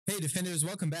Defenders,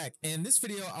 welcome back. In this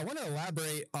video, I want to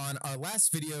elaborate on our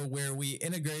last video where we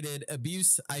integrated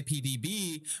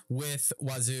AbuseIPDB with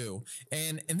Wazuh.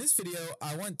 And in this video,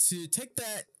 I want to take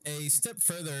that a step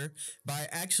further by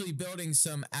actually building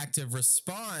some active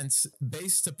response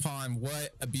based upon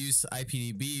what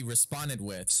AbuseIPDB responded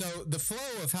with. So the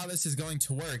flow of how this is going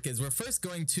to work is we're first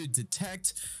going to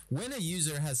detect when a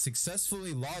user has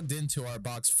successfully logged into our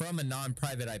box from a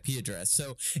non-private IP address.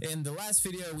 So in the last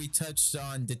video, we touched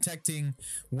on detecting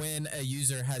when a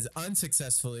user has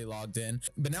unsuccessfully logged in,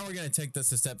 but now we're going to take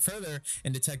this a step further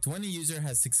and detect when a user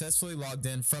has successfully logged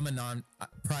in from a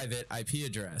non-private IP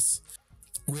address.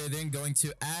 We're then going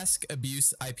to ask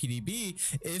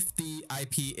AbuseIPDB if the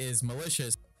IP is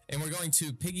malicious. And we're going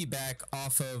to piggyback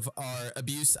off of our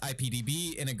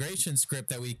AbuseIPDB integration script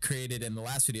that we created in the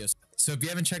last video. So if you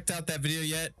haven't checked out that video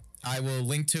yet, I will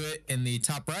link to it in the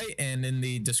top right and in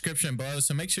the description below.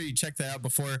 So make sure you check that out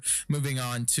before moving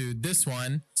on to this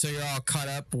one, so you're all caught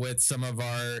up with some of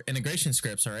our integration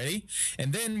scripts already.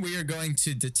 And then we are going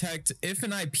to detect if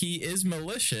an IP is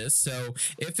malicious. So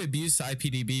if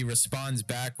AbuseIPDB responds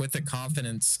back with a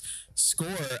confidence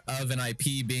score of an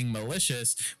IP being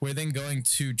malicious, we're then going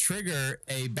to trigger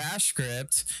a bash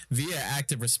script via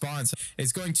Activeresponse.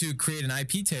 It's going to create an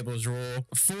IP tables rule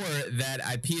for that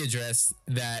IP address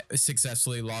that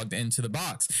successfully logged into the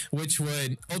box, which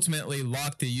would ultimately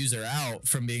lock the user out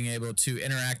from being able to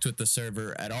interact with the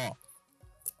server at all.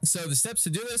 So the steps to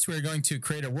do this, we're going to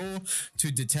create a rule to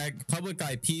detect public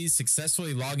IPs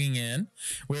successfully logging in.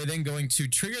 We're then going to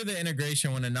trigger the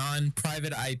integration when a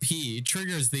non-private IP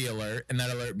triggers the alert, and that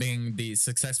alert being the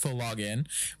successful login.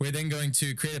 We're then going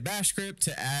to create a bash script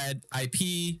to add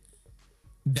IP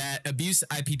that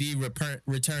AbuseIPD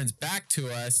returns back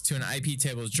to us to an IP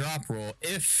tables drop rule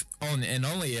if and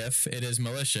only if it is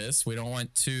malicious. We don't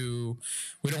want to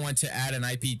add an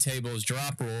IP tables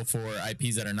drop rule for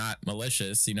IPs that are not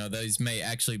malicious. You know, those may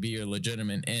actually be your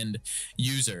legitimate end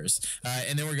users.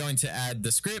 And then we're going to add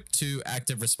the script to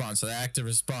Activeresponse. So the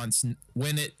Activeresponse,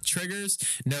 when it triggers,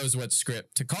 knows what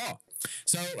script to call.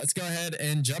 So let's go ahead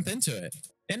and jump into it.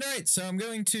 And all right, so I'm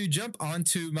going to jump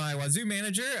onto my Wazuh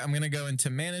manager. I'm going to go into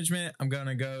management. I'm going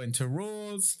to go into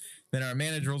rules, then our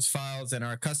manage rules files and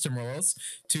our custom rules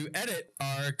to edit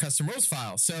our custom rules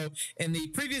file. So in the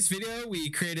previous video, we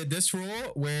created this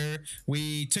rule where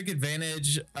we took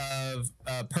advantage of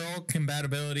Perl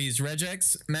compatibility's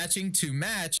regex matching to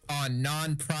match on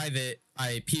non-private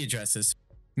IP addresses,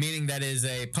 meaning that is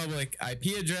a public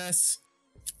IP address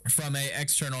from a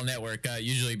external network,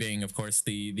 usually being, of course,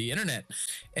 the internet.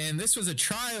 And this was a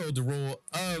trialed rule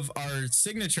of our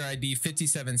signature ID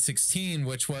 5716,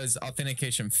 which was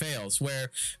authentication fails,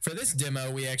 where for this demo,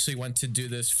 we actually want to do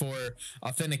this for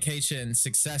authentication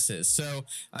successes. So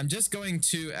I'm just going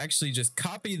to actually just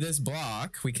copy this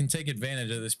block. We can take advantage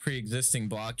of this pre-existing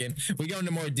block, and we go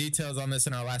into more details on this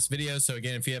in our last video. So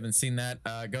again, if you haven't seen that,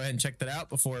 go ahead and check that out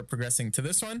before progressing to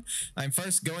this one. I'm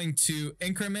first going to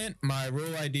increment my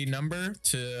rule ID number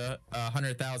to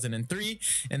 100,003,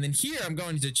 and then here I'm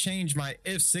going to change my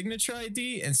if signature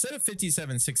ID. Instead of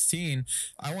 5716,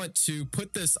 I want to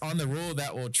put this on the rule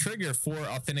that will trigger for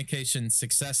authentication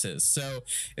successes. So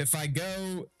if I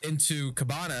go into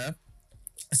Kibana,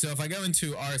 so if I go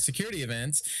into our security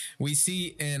events, we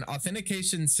see an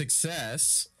authentication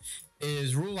success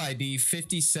is rule ID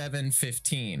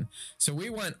 5715. So we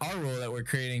want our rule that we're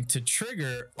creating to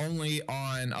trigger only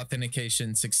on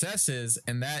authentication successes,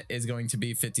 and that is going to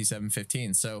be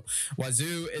 5715. So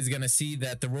Wazuh is going to see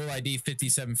that the rule ID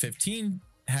 5715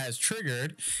 has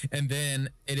triggered, and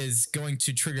then it is going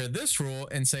to trigger this rule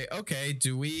and say, okay,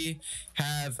 do we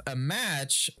have a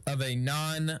match of a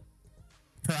non-private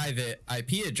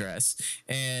IP address?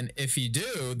 And if you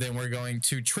do, then we're going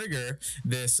to trigger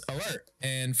this alert.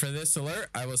 And for this alert,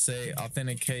 I will say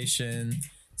authentication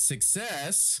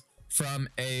success from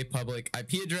a public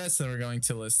IP address. Then we're going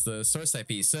to list the source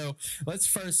IP. So let's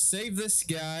first save this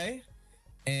guy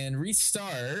and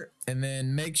restart, and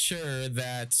then make sure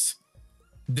that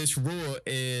this rule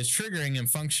is triggering and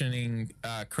functioning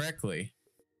correctly.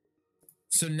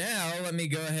 So now let me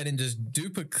go ahead and just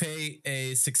duplicate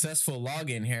a successful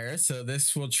login here. So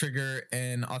this will trigger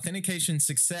an authentication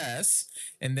success,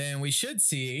 and then we should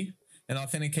see an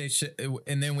authentication,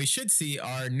 and then we should see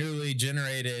our newly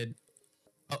generated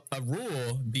a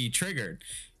rule be triggered.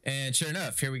 And sure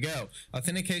enough, here we go.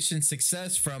 Authentication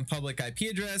success from public IP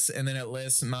address, and then it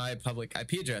lists my public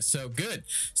IP address. So good.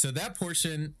 So that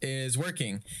portion is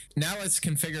working. Now let's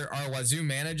configure our Wazuh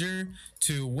manager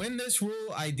to, when this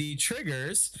rule ID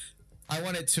triggers, I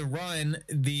want it to run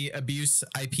the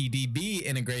AbuseIPDB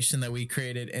integration that we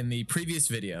created in the previous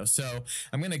video. So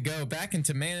I'm going to go back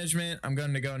into management. I'm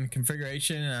going to go in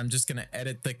configuration, and I'm just going to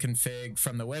edit the config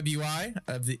from the web UI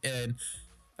of the, and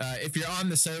if you're on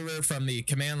the server from the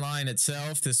command line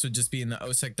itself, this would just be in the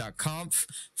osec.conf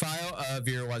file of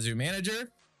your Wazuh manager.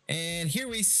 And here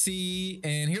we see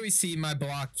my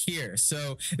block here.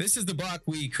 So this is the block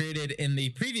we created in the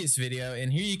previous video.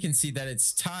 And here you can see that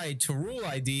it's tied to rule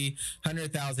ID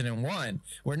 100,001,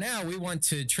 where now we want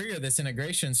to trigger this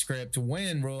integration script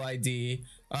when rule ID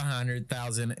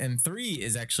 100,003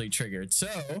 is actually triggered.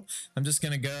 So I'm just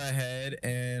going to go ahead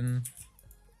and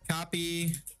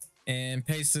copy and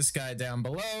paste this guy down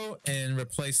below and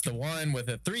replace the 1 with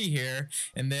a 3 here.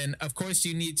 And then of course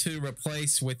you need to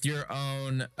replace with your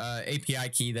own API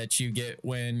key that you get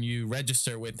when you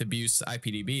register with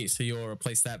AbuseIPDB. So you'll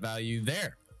replace that value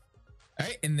there. All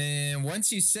right, and then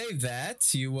once you save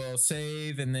that, you will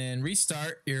save and then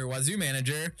restart your Wazuh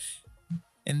manager.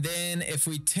 And then if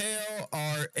we tail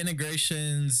our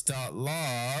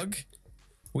integrations.log,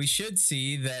 we should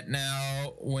see that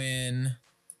now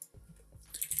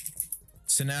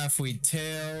so now if we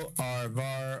tail our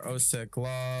var osec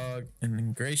log and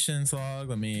integrations log,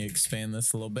 let me expand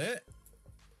this a little bit.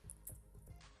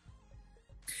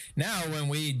 Now, when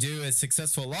we do a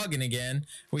successful login again,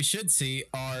 we should see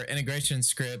our integration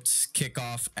scripts kick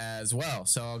off as well.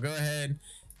 So I'll go ahead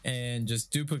and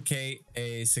just duplicate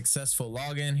a successful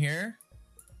login here.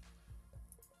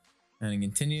 And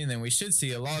continue, and then we should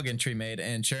see a login tree made,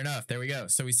 and sure enough, there we go.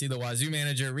 So we see the Wazuh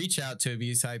manager reach out to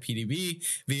AbuseIPDB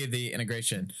via the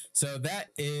integration. So that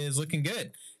is looking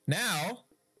good. Now,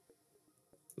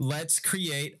 let's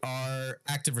create our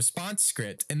Activeresponse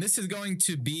script. And this is going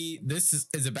to be, this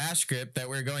is a bash script that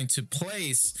we're going to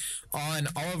place on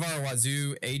all of our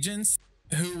Wazuh agents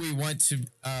who we want to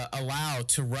allow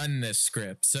to run this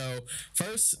script. So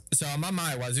first, so I'm on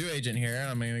my Wazuh agent here.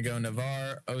 I'm going to go into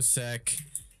var osec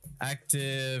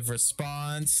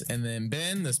Activeresponse and then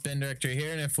bin, this bin directory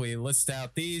here. And if we list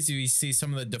out these, you see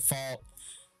some of the default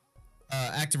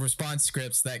Activeresponse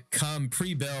scripts that come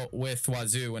pre-built with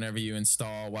Wazuh whenever you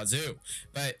install Wazuh.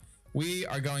 But we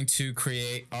are going to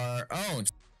create our own.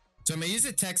 So I'm going to use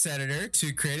a text editor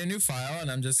to create a new file, and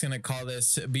I'm just going to call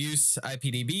this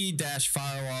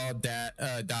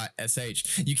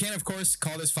abuseipdb-firewall.sh. You can, of course,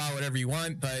 call this file whatever you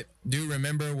want, but do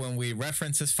remember when we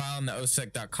reference this file in the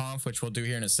osec.conf, which we'll do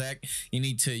here in a sec, you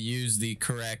need to use the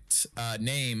correct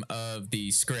name of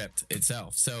the script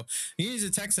itself. So you use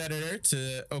a text editor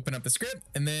to open up the script,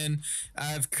 and then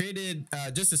I've created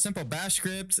just a simple bash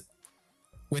script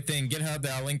within GitHub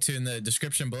that I'll link to in the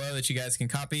description below that you guys can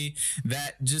copy,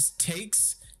 that just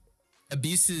takes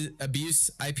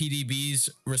AbuseIPDB's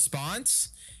response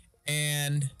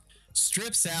and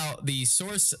strips out the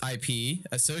source IP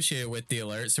associated with the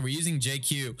alert. So we're using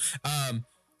JQ.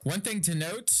 One thing to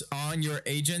note on your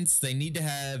agents, they need to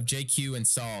have JQ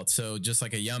installed. So just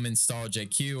like a yum install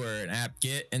JQ or an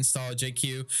apt-get install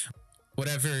JQ,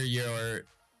 whatever your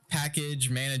package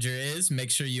manager is,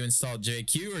 make sure you install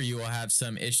JQ or you will have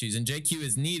some issues. And JQ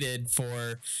is needed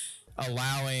for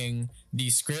allowing the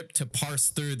script to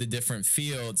parse through the different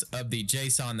fields of the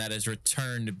JSON that is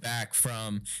returned back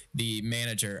from the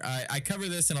manager. I cover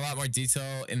this in a lot more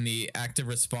detail in the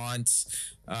Activeresponse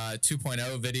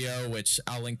 2.0 video, which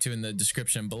I'll link to in the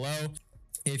description below.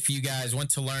 If you guys want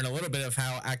to learn a little bit of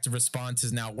how Activeresponse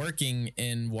is now working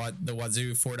in what the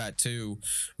Wazuh 4.2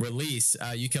 release,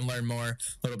 you can learn more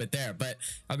a little bit there. But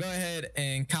I'll go ahead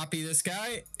and copy this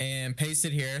guy and paste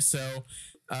it here. So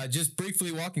just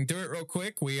briefly walking through it real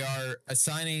quick, we are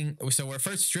assigning, so we're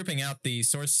first stripping out the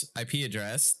source IP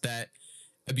address that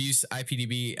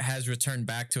AbuseIPDB has returned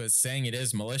back to us saying it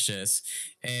is malicious,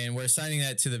 and we're assigning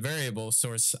that to the variable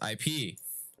source IP.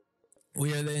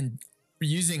 We are then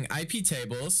using IP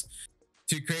tables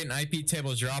to create an IP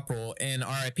tables drop rule, and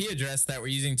our IP address that we're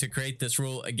using to create this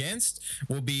rule against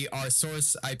will be our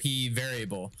source IP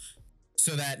variable.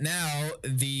 So that now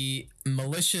the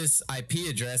malicious IP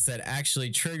address that actually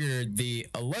triggered the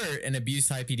alert and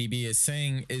AbuseIPDB is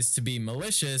saying is to be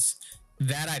malicious,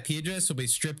 that IP address will be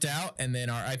stripped out, and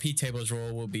then our IP tables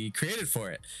rule will be created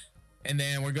for it. And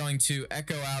then we're going to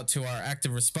echo out to our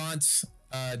Activeresponse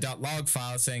 .log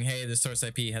file saying, hey, the source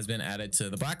IP has been added to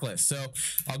the blacklist. So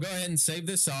I'll go ahead and save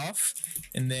this off.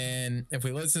 And then if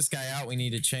we list this guy out, we need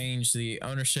to change the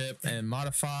ownership and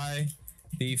modify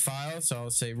the file. So I'll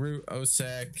say root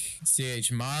osec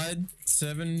chmod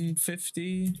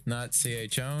 750, not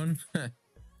chown.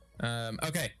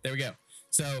 Okay, there we go.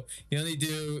 So you only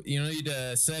need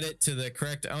to set it to the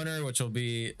correct owner, which will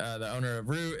be the owner of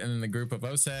root and then the group of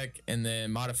OSEC, and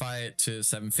then modify it to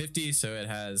 750 so it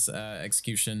has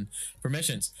execution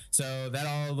permissions. So that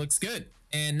all looks good.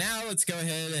 And now let's go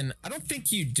ahead, and I don't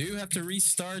think you do have to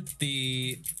restart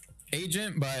the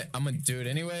agent, but I'm gonna do it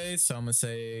anyway. So I'm gonna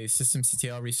say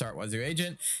systemctl restart Wazuh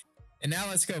agent. And now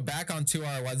let's go back onto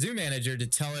our Wazuh manager to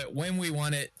tell it when we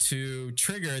want it to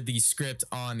trigger the script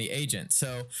on the agent.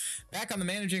 So back on the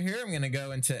manager here, I'm going to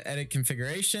go into edit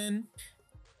configuration,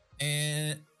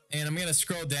 and I'm going to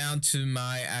scroll down to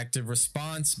my active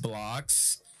response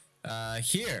blocks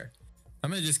here. I'm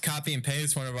going to just copy and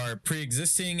paste one of our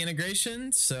pre-existing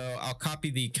integrations. So I'll copy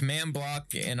the command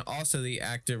block and also the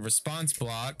active response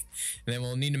block. And then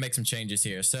we'll need to make some changes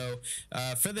here. So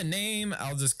for the name,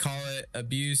 I'll just call it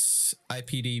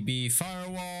AbuseIPDB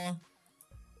Firewall.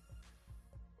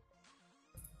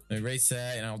 Erase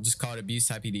that, and I'll just call it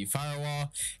AbuseIPD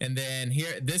Firewall. And then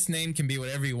here, this name can be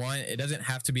whatever you want. It doesn't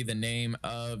have to be the name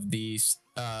of the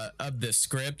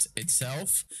script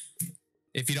itself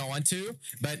if you don't want to,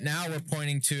 but now we're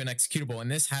pointing to an executable, and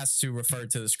this has to refer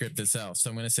to the script itself. So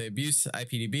I'm going to say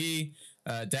AbuseIPDB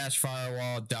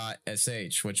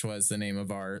 -firewall.sh, which was the name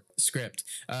of our script.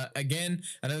 Again,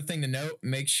 another thing to note,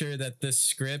 make sure that this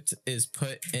script is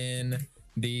put in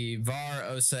the var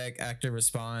osec active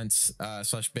response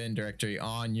 /bin directory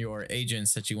on your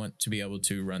agents that you want to be able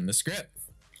to run the script.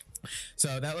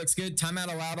 So that looks good.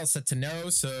 Timeout allowed, I'll set to no.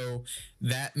 So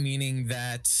that meaning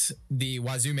that the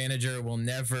Wazuh manager will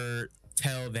never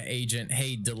tell the agent,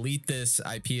 hey, delete this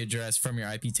IP address from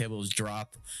your IP tables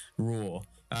drop rule.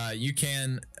 You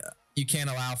can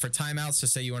allow for timeouts. So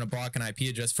say you want to block an IP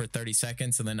address for 30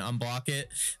 seconds and then unblock it.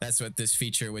 That's what this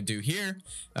feature would do here.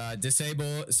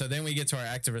 Disable. So then we get to our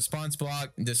active response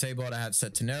block. Disable it, I have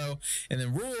set to no. And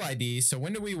then rule ID. So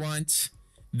when do we want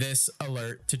this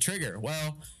alert to trigger?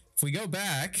 Well, if we go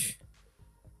back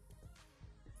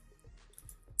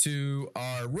to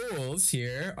our rules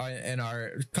here and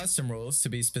our custom rules to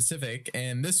be specific,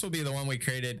 and this will be the one we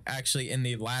created actually in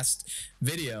the last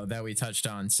video that we touched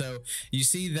on. So you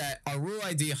see that our rule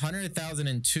ID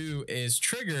 100,002 is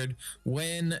triggered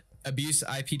when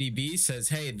AbuseIPDB says,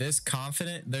 hey, this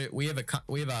we have a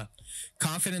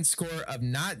confidence score of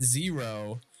not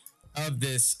 0 of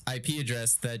this IP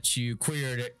address that you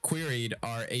queried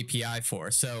our API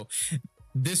for. So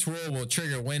this rule will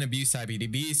trigger when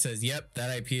AbuseIPDB says, yep,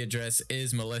 that IP address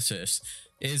is malicious.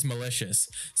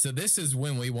 So this is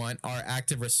when we want our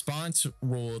active response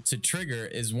rule to trigger,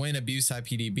 is when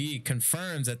AbuseIPDB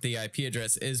confirms that the IP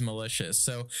address is malicious.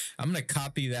 So I'm going to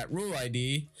copy that rule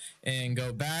ID and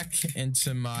go back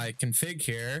into my config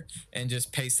here and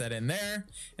just paste that in there.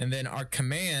 And then our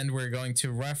command, we're going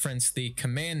to reference the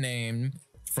command name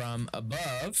from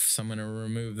above. So I'm going to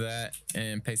remove that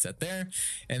and paste that there.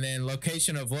 And then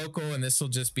location of local, and this will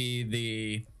just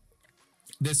be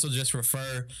this will just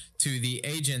refer to the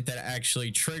agent that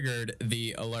actually triggered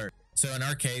the alert. So in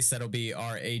our case, that'll be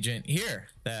our agent here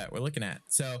that we're looking at.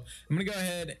 So I'm going to go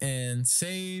ahead and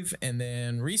save and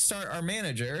then restart our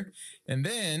manager. And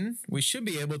then we should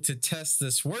be able to test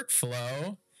this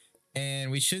workflow, and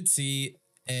we should see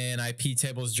an IP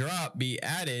tables drop be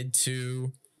added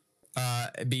to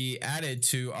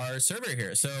our server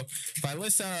here. So if I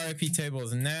list out our IP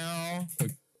tables now,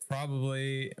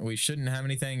 we shouldn't have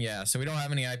anything. Yeah, so we don't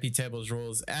have any IP tables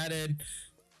rules added.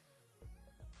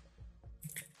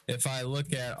 If I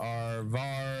look at our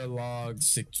var log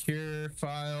secure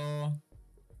file,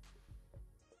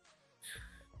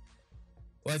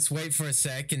 let's wait for a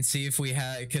sec and see if we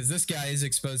have, because this guy is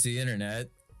exposed to the internet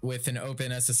with an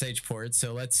open SSH port.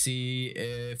 So let's see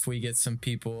if we get some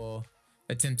people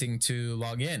attempting to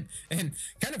log in. And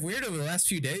kind of weird, over the last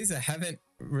few days, I haven't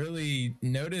really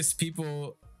noticed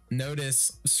people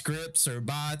notice scripts or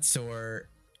bots or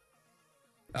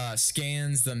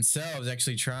scans themselves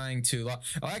actually trying to log.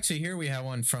 Oh, actually here we have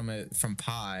one from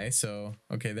Pi. So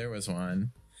okay, there was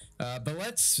one. But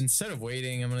let's, instead of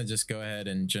waiting, I'm gonna just go ahead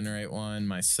and generate one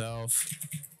myself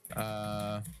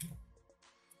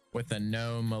with a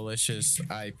no malicious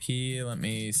IP. Let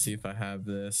me see if I have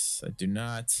this. I do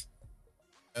not.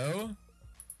 Oh,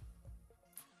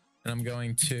 and I'm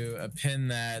going to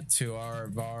append that to our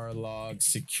var log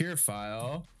secure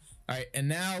file. All right, and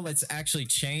now let's actually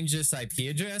change this IP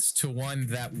address to one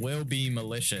that will be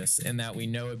malicious and that we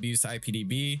know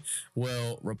AbuseIPDB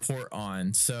will report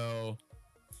on. So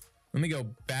let me go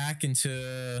back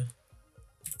into,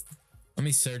 let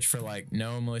me search for like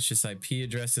no malicious IP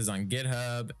addresses on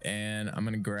GitHub, and I'm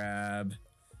gonna grab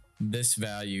this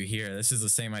value here. This is the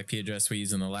same IP address we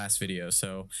used in the last video,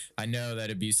 so I know that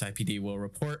AbuseIPD will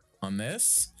report on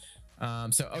this.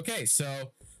 Okay,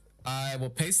 so I will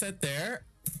paste that there,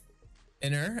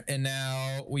 enter, and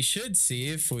now we should see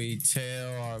if we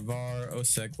tail our var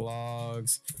osec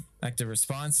logs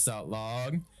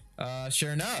activeresponse.log.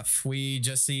 Sure enough, we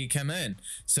just see come in.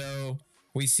 So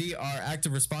we see our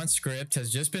active response script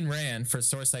has just been ran for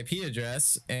source IP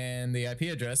address, and the IP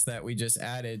address that we just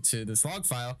added to this log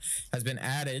file has been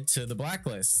added to the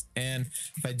blacklist. And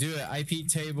if I do an IP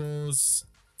tables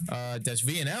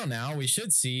 -VNL now, we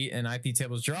should see an IP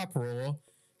tables drop rule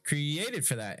created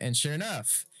for that. And sure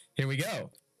enough, here we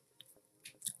go.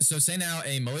 So say now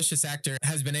a malicious actor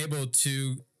has been able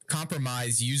to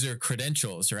compromise user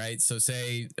credentials, right? So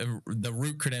say the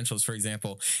root credentials, for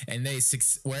example, and they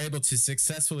were able to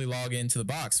successfully log into the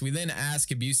box. We then ask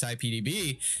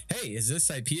AbuseIPDB, hey, is this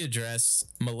IP address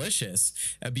malicious?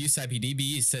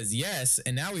 AbuseIPDB says yes,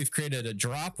 and now we've created a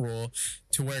drop rule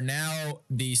to where now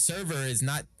the server is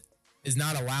not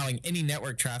allowing any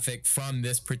network traffic from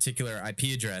this particular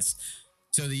IP address.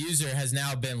 So the user has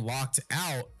now been locked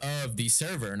out of the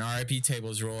server, and our IP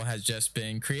tables rule has just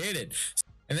been created.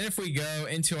 And then if we go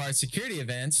into our security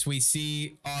events, we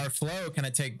see our flow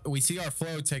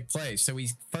take place. So we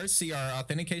first see our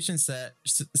authentication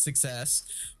success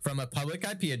from a public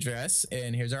IP address,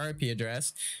 and here's our IP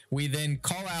address. We then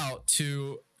call out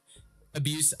to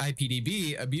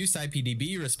AbuseIPDB.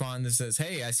 AbuseIPDB responds and says,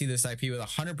 hey, I see this IP with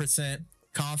 100%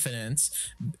 confidence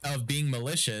of being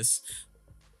malicious,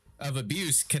 of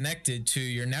abuse connected to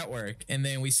your network. And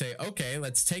then we say, okay,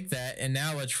 let's take that, and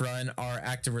now let's run our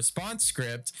active response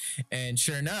script. And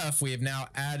sure enough, we have now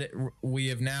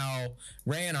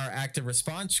ran our active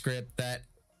response script that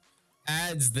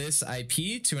adds this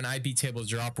IP to an IP tables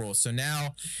drop rule. So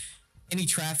now any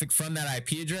traffic from that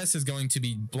IP address is going to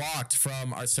be blocked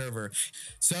from our server.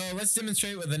 So let's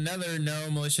demonstrate with another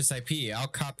no malicious IP. I'll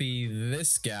copy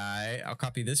this guy. I'll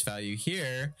copy this value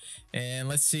here, and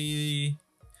let's see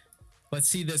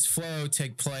this flow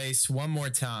take place one more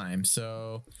time.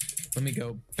 So let me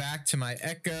go back to my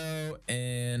echo,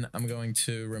 and I'm going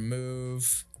to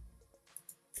remove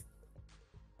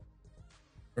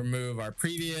our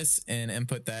previous and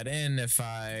input that in. If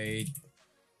I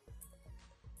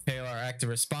tail our active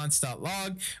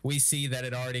response.log, we see that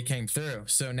it already came through.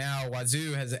 So now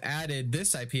Wazuh has added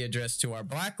this IP address to our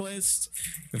blacklist.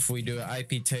 If we do an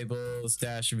IP tables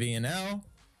 -VNL,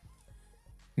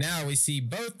 now we see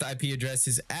both IP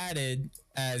addresses added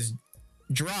as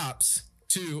drops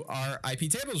to our IP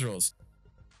tables rules.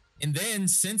 And then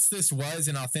since this was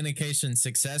an authentication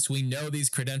success, we know these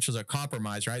credentials are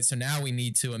compromised, right? So now we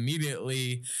need to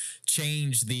immediately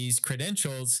change these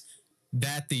credentials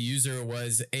that the user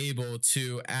was able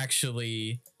to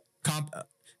actually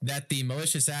that the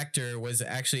malicious actor was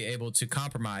actually able to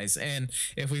compromise. And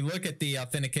if we look at the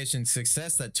authentication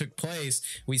success that took place,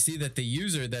 we see that the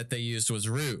user that they used was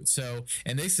root. So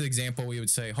in this example, we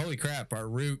would say, holy crap, our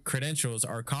root credentials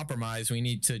are compromised. We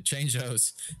need to change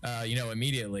those,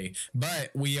 immediately.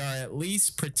 But we are at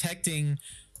least protecting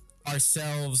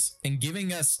ourselves and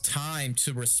giving us time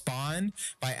to respond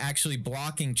by actually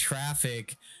blocking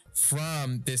traffic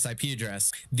from this IP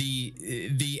address.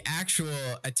 The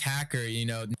actual attacker,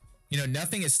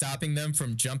 nothing is stopping them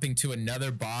from jumping to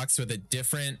another box with a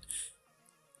different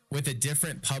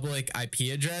public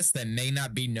IP address that may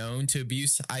not be known to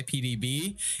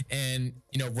AbuseIPDB, and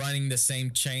running the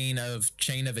same chain of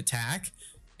attack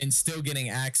and still getting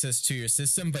access to your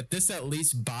system. But this at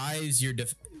least buys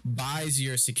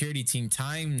your security team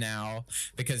time now,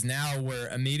 because now we're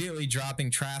immediately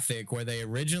dropping traffic where they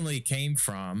originally came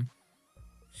from,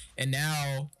 and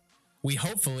now we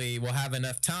hopefully will have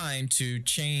enough time to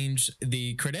change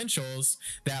the credentials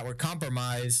that were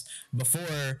compromised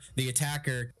before the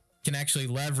attacker can actually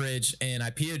leverage an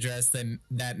IP address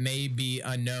that may be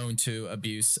unknown to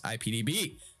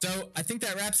AbuseIPDB. So I think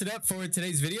that wraps it up for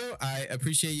today's video. I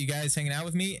appreciate you guys hanging out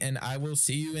with me, and I will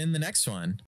see you in the next one.